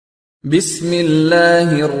بسم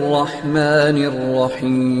الله الرحمن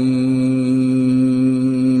الرحيم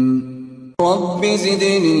رب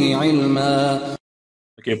زدني علما.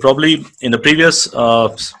 Okay, probably in the previous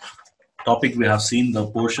topic we have seen the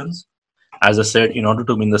portions. As I said, in order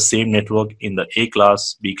to be in the same network in the A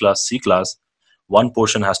class, B class, C class, one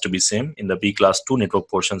portion has to be same. In the B class, two network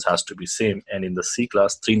portions has to be same, and in the C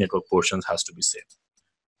class, three network portions has to be same.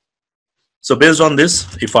 So based on this,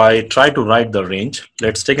 if I try to write the range,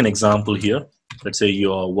 let's take an example here. Let's say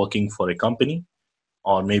you are working for a company,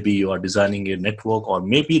 or maybe you are designing a network, or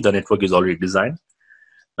maybe the network is already designed.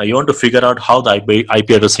 Now you want to figure out how the IP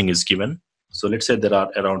addressing is given. So let's say there are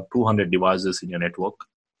around 200 devices in your network,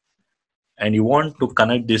 and you want to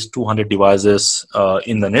connect these 200 devices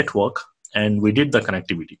in the network, and we did the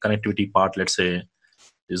connectivity part, let's say,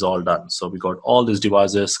 is all done. So we got all these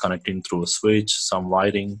devices connecting through a switch, some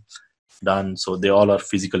wiring done, so they all are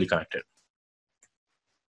physically connected.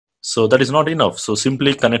 So that is not enough. So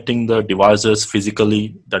simply connecting the devices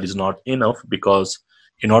physically, that is not enough, because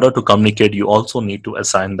in order to communicate, you also need to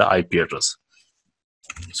assign the IP address.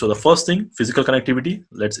 So the first thing, physical connectivity,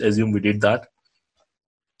 let's assume we did that.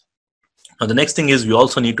 Now the next thing is we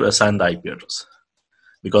also need to assign the IP address,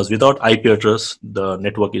 because without IP address, the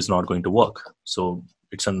network is not going to work. So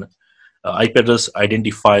it's an IP address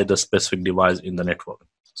identify the specific device in the network.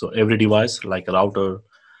 So every device, like a router,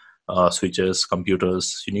 switches,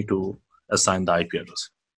 computers, you need to assign the IP address.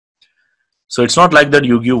 So it's not like that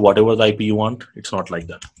you give whatever the IP you want. It's not like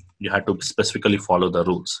that. You have to specifically follow the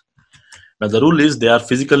rules. Now the rule is they are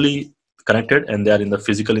physically connected and they are in the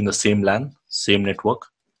same LAN, same network.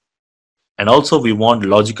 And also we want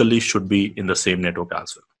logically should be in the same network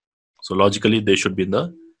as well. So logically they should be in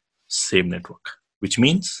the same network, which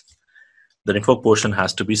means the network portion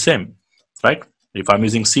has to be same, right? If I'm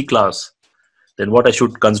using C class, then what I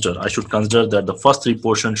should consider? I should consider that the first three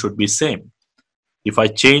portions should be same. If I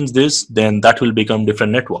change this, then that will become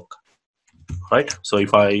different network, right? So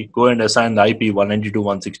if I go and assign the IP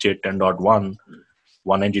 192.168.10.1,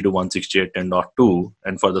 192.168.10.2,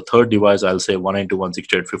 and for the third device, I'll say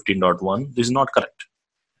 192.168.15.1, this is not correct,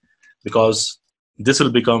 because this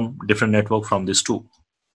will become different network from these two.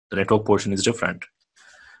 The network portion is different.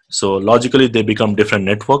 So logically, they become different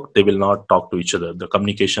network. They will not talk to each other. The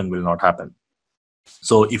communication will not happen.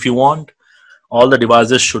 So if you want all the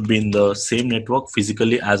devices should be in the same network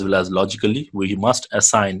physically as well as logically, we must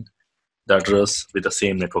assign the address with the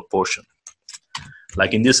same network portion.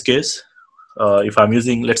 Like in this case, if I'm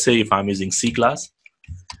using, let's say if I'm using C class,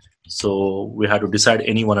 so we have to decide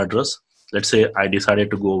any one address. Let's say I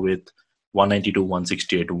decided to go with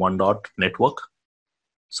 192.168.1 network.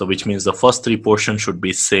 So which means the first three portions should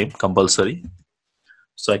be same, compulsory.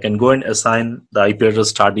 So I can go and assign the IP address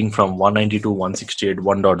starting from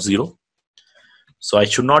 192.168.1.0. So I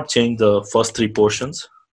should not change the first three portions.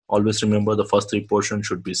 Always remember the first three portions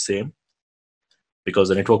should be same, because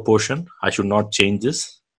the network portion, I should not change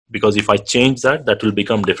this, because if I change that, that will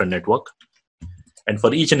become different network. And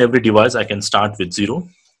for each and every device, I can start with 0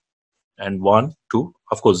 and 1, 2.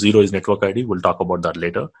 Of course, 0 is network ID. We'll talk about that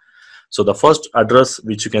later. So the first address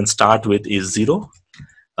which you can start with is 0,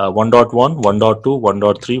 1.1, 1.2,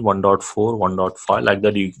 1.3, 1.4, 1.5. Like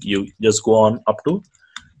that, you just go on up to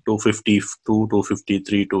 252,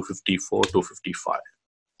 253, 254, 255.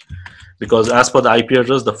 Because as per the IP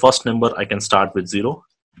address, the first number I can start with 0,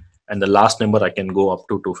 and the last number I can go up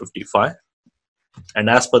to 255. And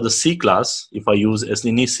as per the C class, if I use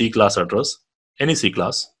any C class address, any C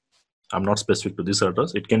class, I'm not specific to this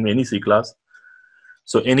address, it can be any C class.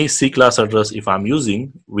 So any C class address if I'm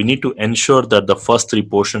using, we need to ensure that the first three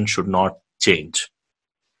portions should not change.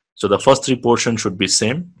 So the first three portions should be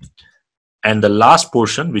same, and the last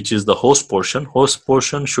portion, which is the host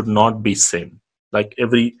portion should not be same. Like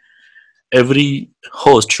every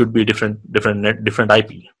host should be different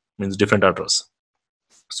IP, means different address.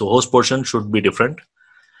 So host portion should be different,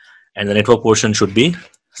 and the network portion should be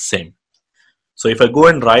same. So if I go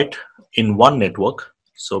and write in one network,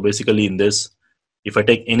 so basically in this, if I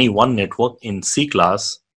take any one network in C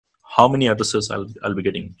class, how many addresses I'll be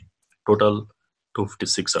getting? Total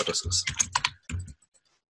 256 addresses.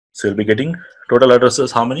 So you'll be getting total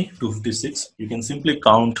addresses, how many? 256. You can simply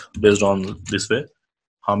count based on this way.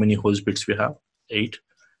 How many host bits we have? 8.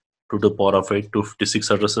 2 to the power of 8,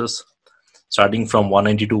 256 addresses. Starting from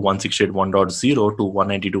 192.168.1.0 to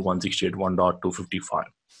 192.168.1.255.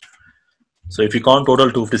 So if you count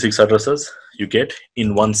total 256 addresses, you get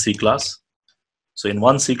in one C class. So in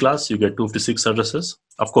one C class, you get 256 addresses.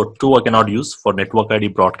 Of course, 2 I cannot use for network ID,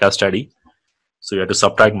 broadcast ID. So you have to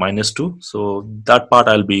subtract -2. So that part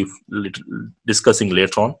I'll be discussing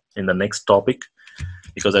later on in the next topic.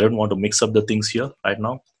 because I don't want to mix up the things here right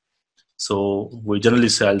now. So we generally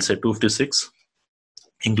say, I'll say 256,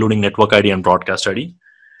 including network ID and broadcast ID.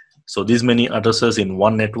 So these many addresses in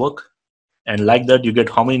one network, and like that you get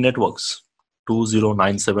how many networks?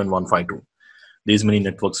 2097152. These many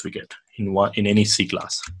networks we get in any C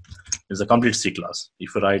class. It's a complete C class.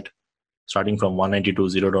 If you write starting from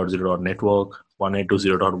 192.0.0 network,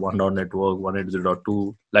 192.0.1 network,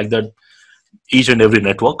 192.0.2, like that, each and every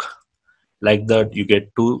network, like that you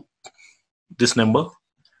get to this number,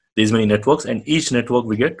 these many networks, and each network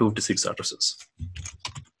we get 256 addresses.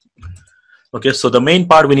 Okay, so the main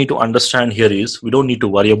part we need to understand here is we don't need to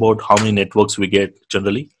worry about how many networks we get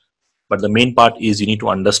generally, but the main part is you need to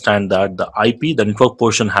understand that the IP, the network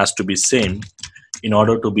portion, has to be same in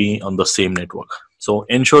order to be on the same network. So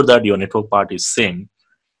ensure that your network part is same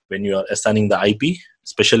when you are assigning the IP,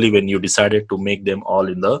 especially when you decided to make them all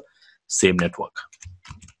in the same network.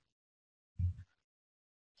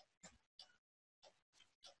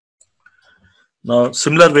 Now,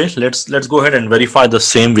 similar way, let's go ahead and verify the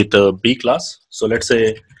same with the B class. So let's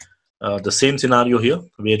say the same scenario here,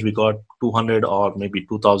 where we got 200 or maybe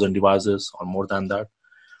 2000 devices or more than that,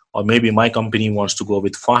 or maybe my company wants to go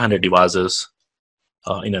with 500 devices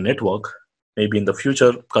in a network, maybe in the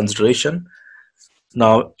future consideration.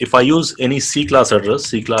 Now, if I use any C class address,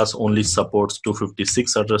 C class only supports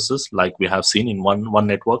 256 addresses like we have seen in one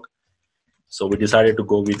network. So we decided to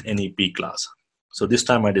go with any B class. So this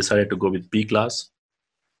time I decided to go with B class.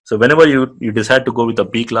 So whenever you decide to go with a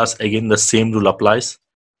B class, again the same rule applies.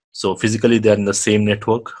 So physically they are in the same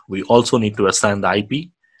network. We also need to assign the IP,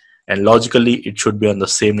 and logically it should be on the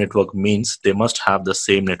same network, means they must have the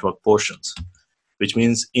same network portions, which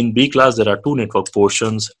means in B class there are two network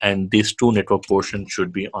portions, and these two network portions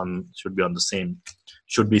should be the same,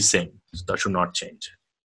 should be same. So that should not change.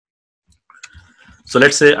 So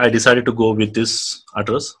let's say I decided to go with this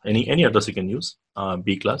address, any address you can use,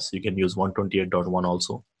 B class, you can use 128.1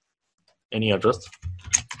 also, any address.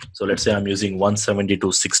 So let's say I'm using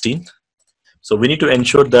 172.16. So we need to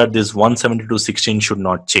ensure that this 172.16 should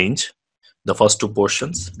not change the first two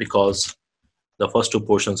portions, because the first two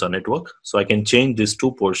portions are network. So I can change these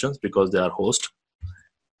two portions because they are host.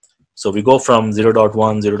 So we go from 0.1,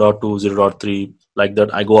 0.2, 0.3, like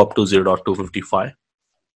that. I go up to 0.255.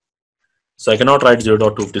 So I cannot write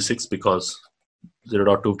 0.256 because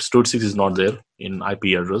 0.256 is not there in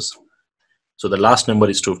IP address. So the last number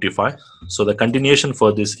is 255. So the continuation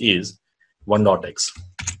for this is 1.x.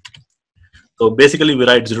 So basically we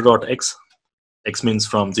write 0.x. X means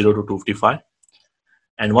from 0 to 255.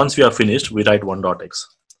 And once we are finished, we write 1.x,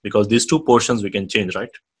 because these two portions we can change, right?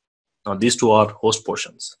 Now these two are host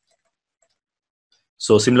portions.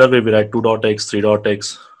 So similar way we write 2.x,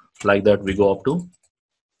 3.x, like that we go up to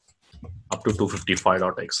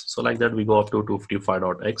 255.x. So like that we go up to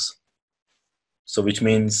 255.x. So which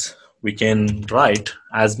means we can write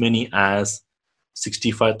as many as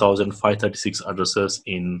 65,536 addresses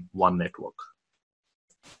in one network.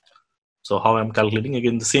 So how I'm calculating,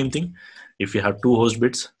 again the same thing. If you have two host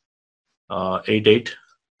bits,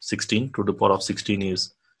 8816 to the power of 16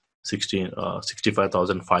 is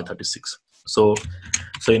 65,536. So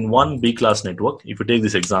in one B class network, if you take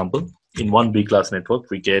this example, in one B class network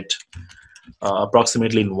we get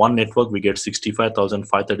approximately, in one network we get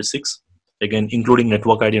 65,536, again including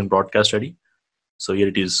network ID and broadcast ID. So here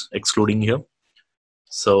it is excluding here.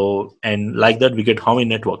 So, and like that we get how many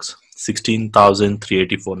networks?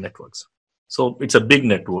 16,384 networks. So it's a big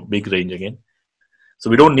network, big range again. So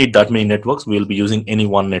we don't need that many networks. We'll be using any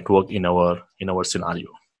one network in our scenario.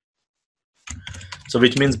 So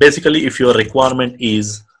which means basically if your requirement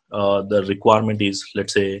is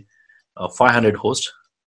let's say 500 hosts.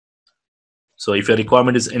 So if your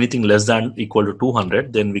requirement is anything less than equal to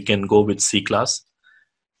 200, then we can go with C class.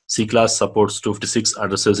 C class supports 256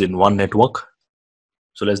 addresses in one network.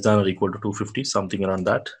 So less than or equal to 250, something around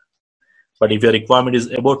that. But if your requirement is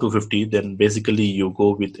above 250, then basically you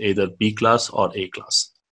go with either B class or A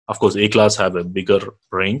class. Of course, A class have a bigger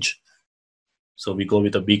range. So we go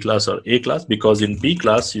with a B class or A class, because in B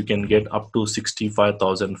class you can get up to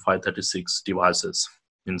 65,536 devices.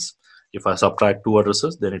 Means if I subtract two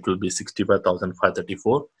addresses, then it will be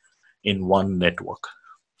 65,534 in one network.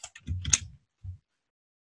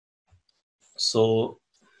 So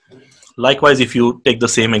likewise, if you take the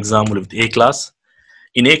same example with A class,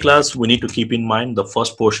 in A class we need to keep in mind the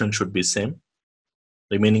first portion should be same,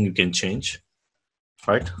 remaining you can change,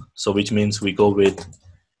 right? So which means we go with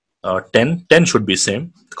 10 should be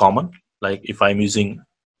same, common. Like if I'm using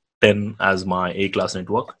 10 as my A class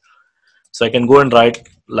network, so I can go and write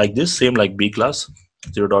like this, same like B class,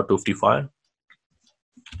 0.255,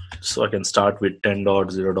 So I can start with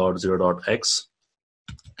 10.0.0.x,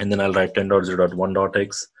 and then I'll write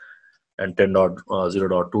 10.0.1.x and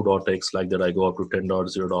 10.0.2.x. Like that, I go up to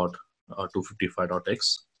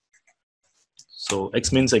 10.0.255.x. So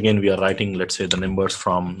x means, again, we are writing, let's say, the numbers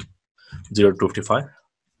from 0 to 55.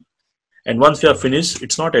 And once we are finished,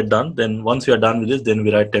 it's not yet done. Then once we are done with this, then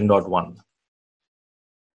we write 10.1.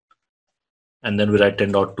 And then we write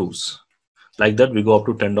 10.2s. Like that, we go up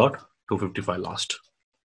to 10.255 last.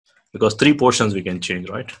 Because 3 portions we can change,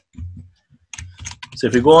 right? So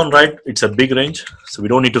if you go on write, it's a big range. So we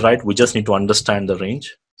don't need to write, we just need to understand the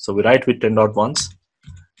range. So we write with 10.1s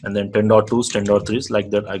and then 10.2s, 10.3s. Like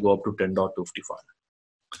that, I go up to 10.255.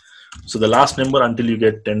 So the last number until you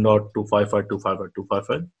get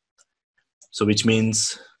 10.255. So which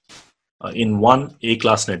means in one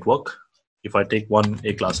A-class network, if I take one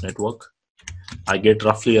A-class network, I get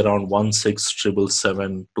roughly around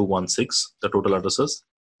 16,777,216, the total addresses,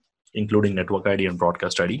 including network ID and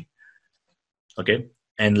broadcast ID. Okay,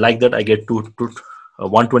 and like that, I get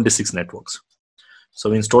 126 networks. So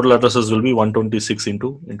means total addresses will be 126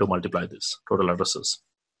 into multiply this total addresses.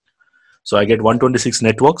 So I get 126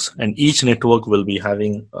 networks, and each network will be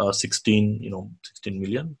having 16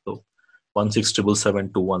 million. So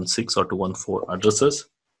 16,777,216 or 214 addresses,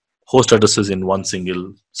 host addresses in one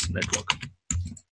single network.